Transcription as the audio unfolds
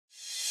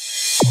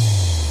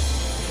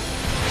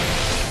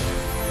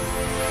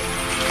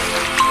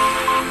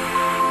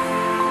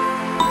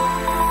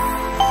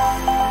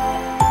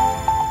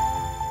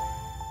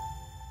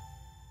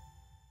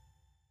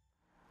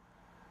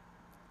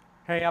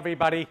Hey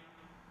everybody,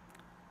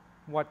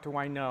 what do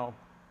I know?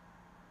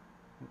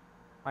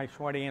 My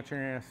short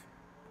answer is,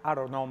 I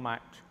don't know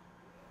much.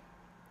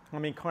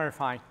 Let me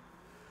clarify.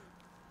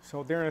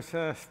 So there is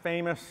this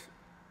famous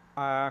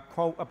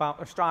quote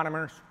about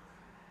astronomers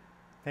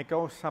that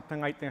goes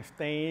something like this.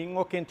 They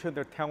look into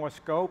the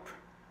telescope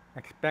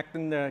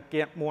expecting to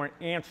get more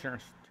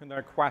answers to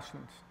their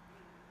questions.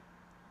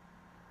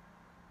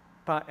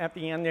 But at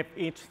the end of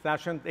each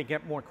session, they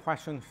get more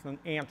questions than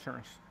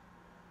answers.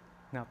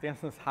 Now,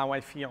 this is how I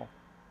feel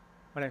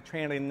when I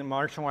train in the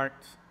martial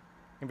arts.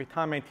 Every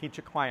time I teach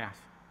a class,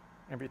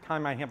 every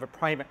time I have a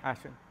private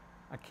lesson,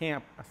 a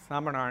camp, a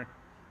seminar,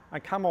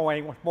 I come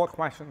away with more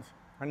questions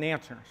than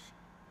answers.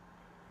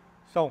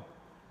 So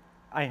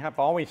I have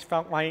always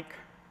felt like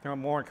there are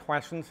more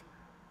questions.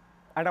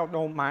 I don't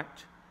know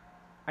much.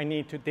 I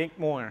need to dig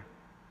more.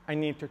 I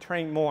need to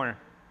train more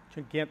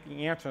to get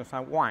the answers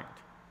I want.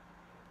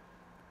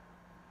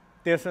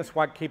 This is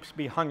what keeps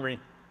me hungry.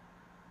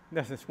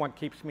 This is what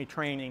keeps me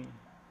training.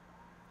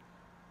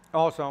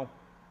 Also,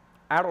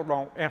 I don't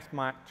know as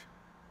much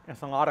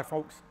as a lot of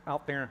folks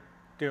out there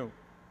do.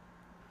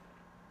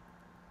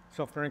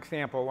 So for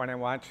example, when I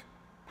watch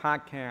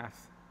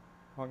podcasts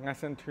or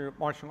listen to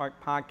martial art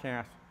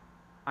podcasts,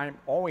 I'm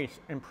always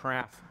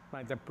impressed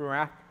by the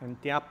breadth and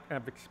depth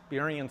of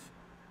experience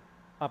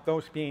of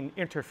those being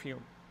interviewed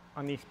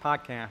on these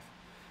podcasts.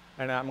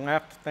 And I'm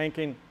left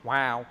thinking,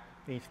 wow,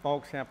 these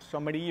folks have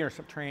so many years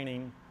of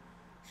training,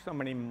 so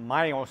many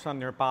miles on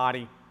their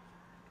body.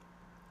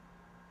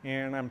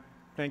 And I'm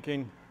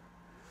thinking,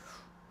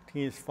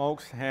 these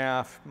folks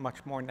have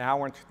much more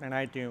knowledge than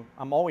I do.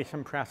 I'm always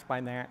impressed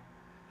by that.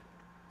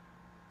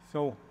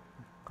 So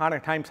a lot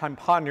of times I'm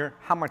pondering,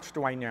 how much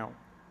do I know?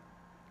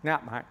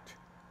 Not much.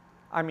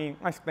 I mean,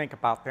 let's think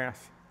about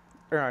this.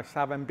 There are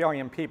 7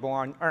 billion people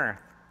on Earth,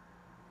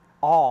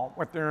 all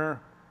with their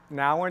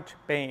knowledge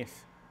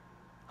base.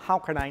 How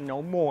can I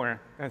know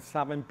more than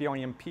 7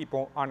 billion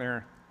people on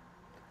Earth?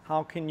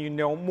 How can you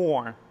know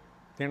more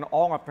than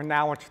all of the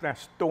knowledge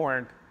that's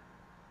stored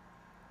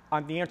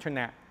on the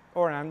internet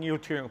or on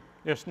YouTube?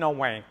 There's no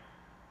way.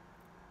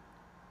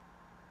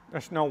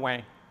 There's no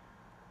way.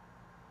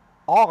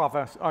 All of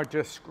us are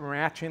just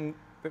scratching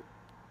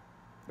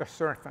the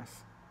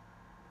surface,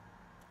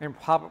 and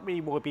probably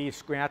will be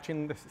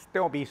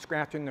still be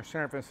scratching the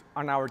surface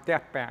on our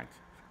deathbeds.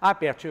 I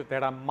bet you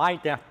that on my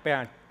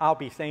deathbed, I'll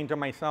be saying to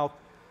myself,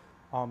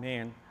 oh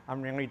man, I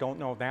really don't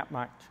know that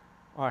much.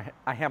 Or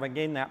I haven't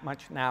gained that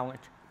much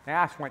knowledge.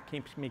 That's what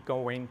keeps me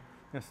going,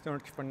 the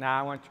search for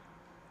knowledge,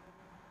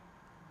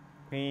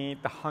 the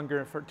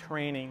hunger for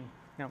training.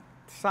 You know,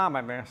 some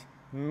of this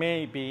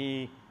may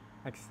be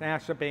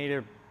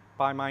exacerbated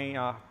by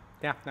my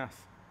deafness.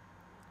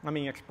 Let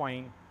me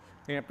explain.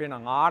 There have been a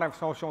lot of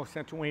social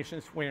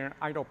situations where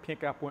I don't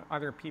pick up what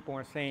other people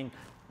are saying,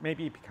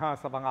 maybe because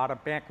of a lot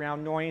of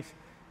background noise.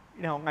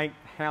 You know, like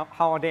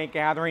holiday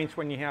gatherings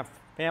when you have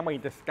family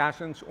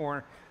discussions,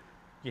 or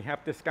you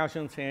have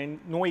discussions in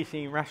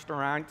noisy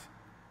restaurants,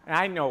 and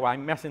I know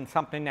I'm missing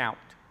something out.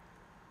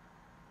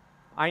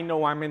 I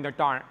know I'm in the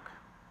dark,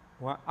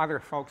 what other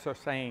folks are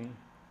saying.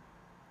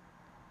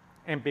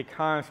 And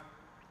because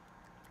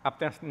of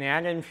this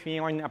nagging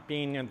feeling of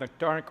being in the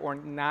dark or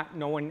not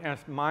knowing as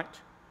much,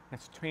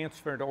 it's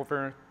transferred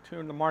over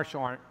to the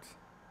martial arts.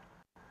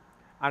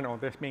 I know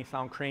this may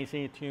sound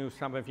crazy to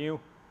some of you,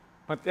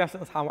 but this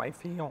is how I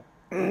feel.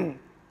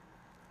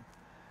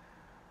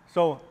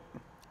 So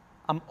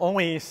I'm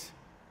always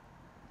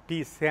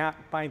beset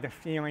by the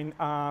feeling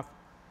of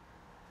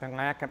the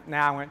lack of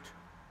knowledge.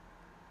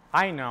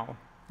 I know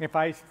if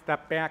I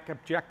step back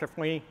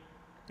objectively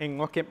and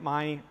look at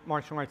my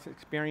martial arts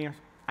experience,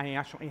 I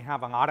actually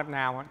have a lot of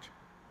knowledge,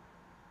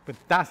 but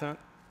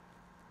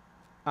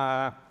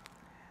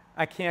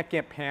I can't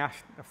get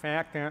past the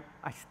fact that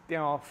I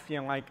still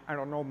feel like I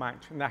don't know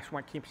much, and that's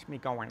what keeps me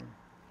going.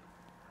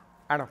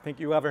 I don't think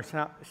you ever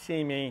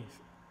see me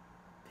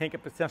take a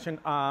position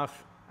of,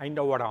 I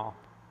know it all.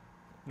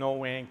 No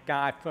way,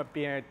 God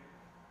forbid,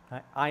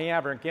 I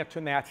ever get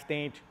to that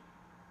stage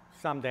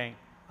someday.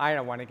 I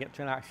don't want to get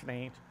to that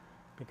stage,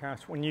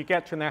 because when you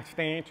get to that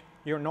stage,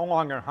 you're no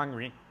longer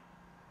hungry.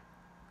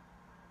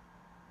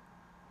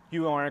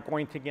 You are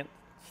going to get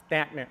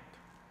stagnant.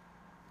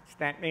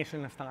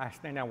 Stagnation is the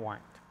last thing I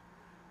want.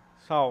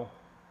 So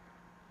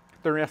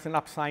there is an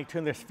upside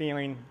to this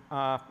feeling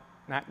of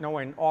not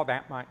knowing all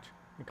that much,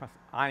 because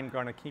I'm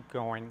going to keep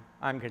going.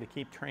 I'm going to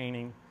keep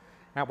training.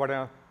 I want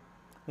to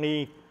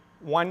leave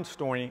one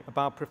story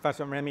about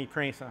Professor Remy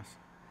Presas.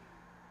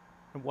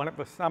 In one of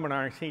the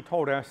seminars, he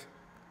told us,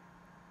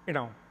 you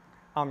know,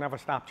 I'll never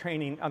stop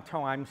training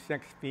until I'm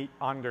 6 feet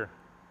under.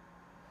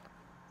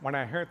 When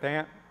I heard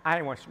that,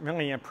 I was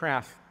really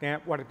impressed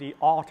that one of the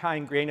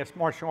all-time greatest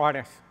martial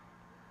artists,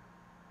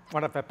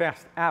 one of the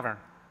best ever,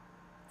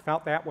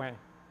 felt that way.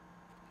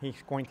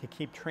 He's going to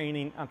keep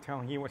training until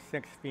he was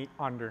 6 feet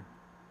under.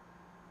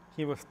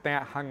 He was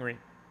that hungry.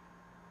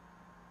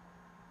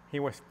 He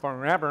was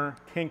forever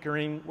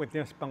tinkering with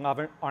this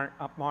beloved art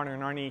of modern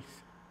arnis.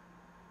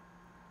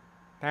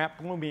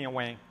 That blew me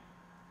away.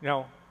 You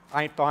know,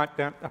 I thought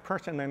that a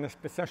person in this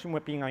position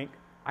would be like,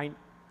 I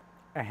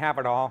have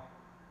it all,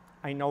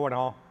 I know it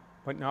all,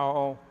 but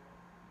no,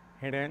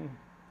 he didn't.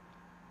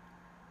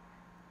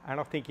 I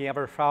don't think he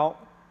ever felt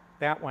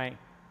that way.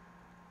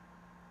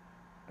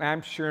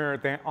 I'm sure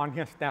that on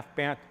his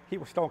deathbed, he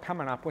was still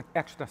coming up with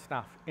extra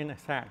stuff in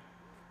his head.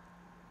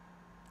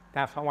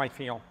 That's how I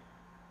feel.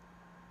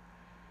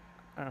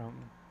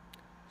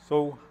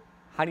 So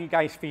how do you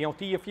guys feel?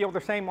 Do you feel the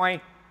same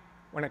way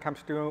when it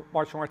comes to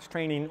martial arts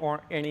training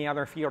or any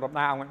other field of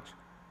knowledge?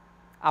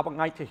 I would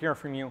like to hear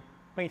from you.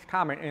 Please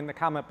comment in the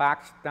comment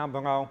box down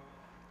below.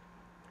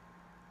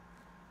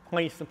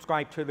 Please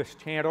subscribe to this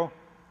channel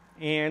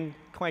and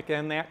click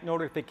on that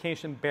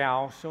notification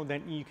bell so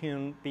that you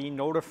can be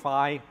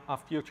notified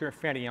of future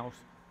videos.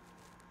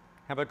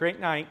 Have a great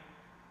night,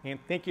 and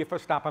thank you for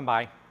stopping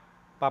by.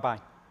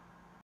 Bye-bye.